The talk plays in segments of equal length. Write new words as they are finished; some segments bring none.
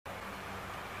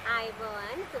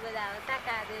ආයිබෝවන් සුබ දවසක්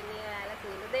ආදරණීය ඔයාලා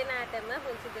සියලු දෙනාටම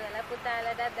පුංචි දුවලා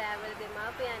පුතාලට දෑවල්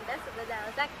දෙමාපියන්ට සුබ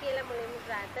දවසක් කියලා මුලින්ම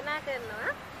ප්‍රාර්ථනා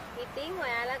කරනවා. ඉතින්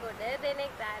ඔයාලා ගොඩ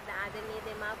දෙනෙක් ආදරණීය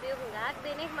දෙමාපියෝ හුඟක්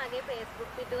දෙනෙක් මගේ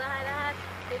Facebook පිටුව හරහා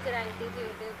Surangi Teacher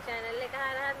YouTube Channel එක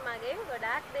හරහා මගෙන්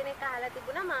ගොඩාක් දෙනෙක් අහලා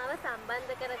තිබුණා මාව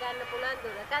සම්බන්ධ කරගන්න පුළුවන්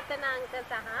දුරකථන අංක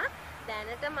සහ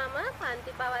දැනට මම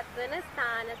පන්ති පවත්වන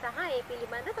ස්ථාන සහ ඒ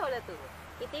පිළිබඳ තොරතුරු.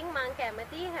 ඉතින් මම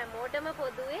කැමතියි හැමෝටම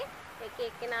පොදුවේ එක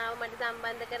එක්කෙනාව මට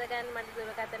සම්බන්ධ කරගන්න මට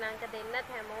දුරකථන අංක දෙන්නත්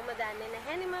හැමෝම දන්නේ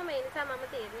නැහැනේ මම ඒ නිසා මම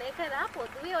තීරණය කරා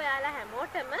පොදුවේ ඔයාලා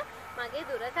හැමෝටම මගේ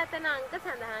දුරකථන අංක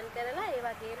සඳහන් කරලා ඒ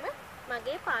වගේම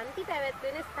මගේ පන්ති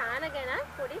පැවැත්වෙන ස්ථාන ගැන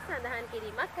පොඩි සඳහන්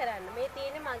කිරීමක් කරන්න. මේ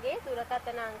තියෙන්නේ මගේ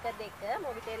දුරකථන අංක දෙක,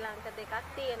 මොබිටෙල් අංක දෙකක්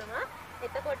තියෙනවා.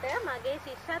 එතකොට මගේ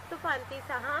ශිෂ්‍යත්ව පන්ති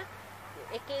සහ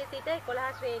 1 සිට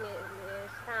 11 ශ්‍රේණිය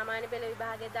සාමාන්‍ය පෙළ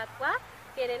විභාගය දක්වා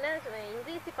කෙරෙන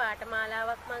ඉංග්‍රීසි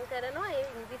පාඨමාලාවක් මම කරනවා. ඒ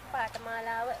ඉංග්‍රීසි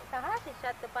පාඨමාලාව සහ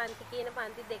ශිෂ්‍යත්ව පන්ති කියන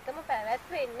පන්ති දෙකම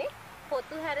පැවැත්වෙන්නේ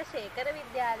පොතුහැර ශේකර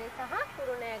විද්‍යාලය සහ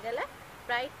කුරුණෑගල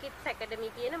බ්‍රයිට් කිඩ්ස් ඇකඩමි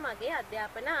කියන මගේ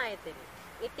අධ්‍යාපන ආයතනය.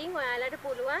 ඉතින් ඔයාලට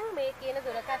පුළුවන් මේ කියන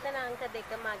දුරකථන අංක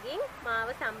දෙක මගින් මාව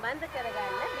සම්බන්ධ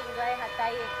කරගන්න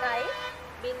 071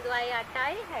 08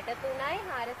 63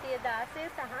 416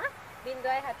 සහ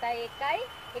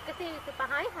 071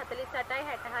 125 48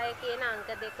 66 කියන අංක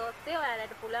දෙක ඔස්සේ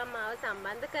ඔයාලට පුළුවන් මාව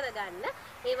සම්බන්ධ කරගන්න.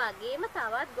 ඒ වගේම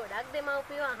තවත් ගොඩක්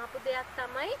දෙමව්පියෝ අහපු දෙයක්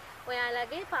තමයි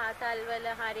ඔයාලගේ පාසල්වල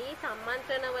හරි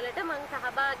සම්මන්ත්‍රණ වලට මම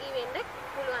සහභාගී වෙන්න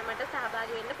පුළුවන් මට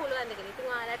සහභාගී වෙන්න පුළුවන්ද කියලා. ඉතින්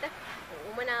ඔයාලට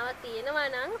උමනාවක් තියෙනවා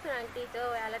නම් Surangi Teacher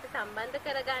ඔයාලට සම්බන්ධ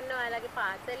කරගන්න ඔයාලගේ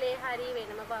පාසලේ හරි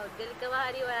වෙනම පෞද්ගලිකව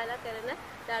හරි ඔයාලා කරන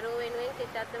දරුවෝ වෙනුවෙන්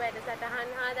ශිෂ්‍යත්ව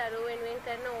වැඩසටහන් හා දරුවෝ වෙනුවෙන්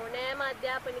කරන ඕනෑම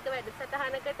අධ්‍යාපනික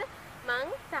වැඩසටහනකට මං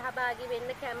සහභාගී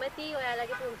වෙන්න කැමතියි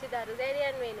ඔයාලගේ පුංචි දරු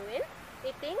දැරියන් වෙනුවෙන්.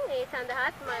 ඉතින් ඒ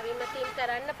සඳහාත් මම විමසීම්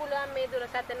කරන්න පුළුවන් මේ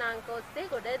දුරකථන අංක ඔස්සේ.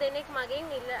 ගොඩ දෙනෙක්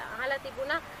මගෙන් අහලා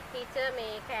තිබුණා ටීචර්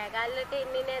මේ කෑගල්ලට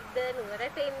එන්නේ නැද්ද,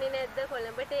 නුවරට එන්නේ නැද්ද,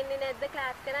 කොළඹට එන්නේ නැද්ද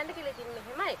ක්ලාස් කරන්න කියලා. ඉතින්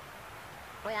මෙහෙමයි.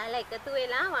 ඔයාලා එකතු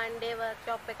වෙලා one day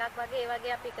workshop එකක් වගේ ඒ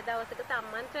වගේ අපි එක දවසක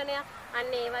සම්මන්ත්‍රණයක්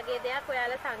අන්න ඒ වගේ දෙයක්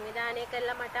ඔයාලා සංවිධානය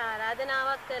කරලා මට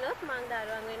ආරාධනාවක් කළොත් මම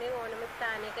දරුවන් වෙනුවෙන් ඕනම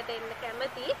ස්ථානයකට එන්න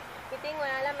කැමතියි. ඉතින්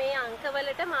ඔයාලා මේ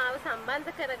අංකවලට මාව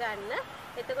සම්බන්ධ කරගන්න.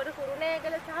 එතකොට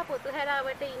කුරුණෑගල සහ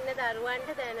පොතුහැරාවට ඉන්න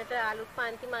දරුවන්ට දැනට අලුත්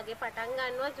පන්ති මගේ පටන්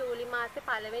ගන්නවා ජූලි මාසේ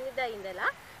 1 වෙනිදා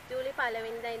ඉඳලා. ජූලි 1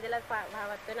 වෙනිදා ඉඳලා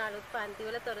පවත්වන අලුත් පන්ති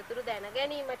වල තොරතුරු දැන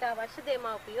ගැනීමට අවශ්‍ය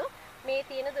දෙමව්පියෝ මේ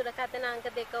තියෙන දුරකථන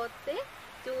අංක දෙක ඔස්සේ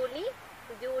ජූනි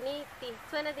 30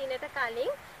 වන දිනට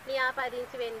කලින්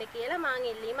ලියාපදිංචි වෙන්න කියලා මම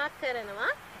ඉල්ලීමක්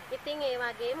කරනවා. ඉතින් ඒ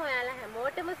වගේම ඔයාලා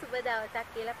හැමෝටම සුබ දවසක්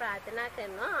කියලා ප්‍රාර්ථනා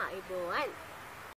කරනවා. ආයිබෝවන්.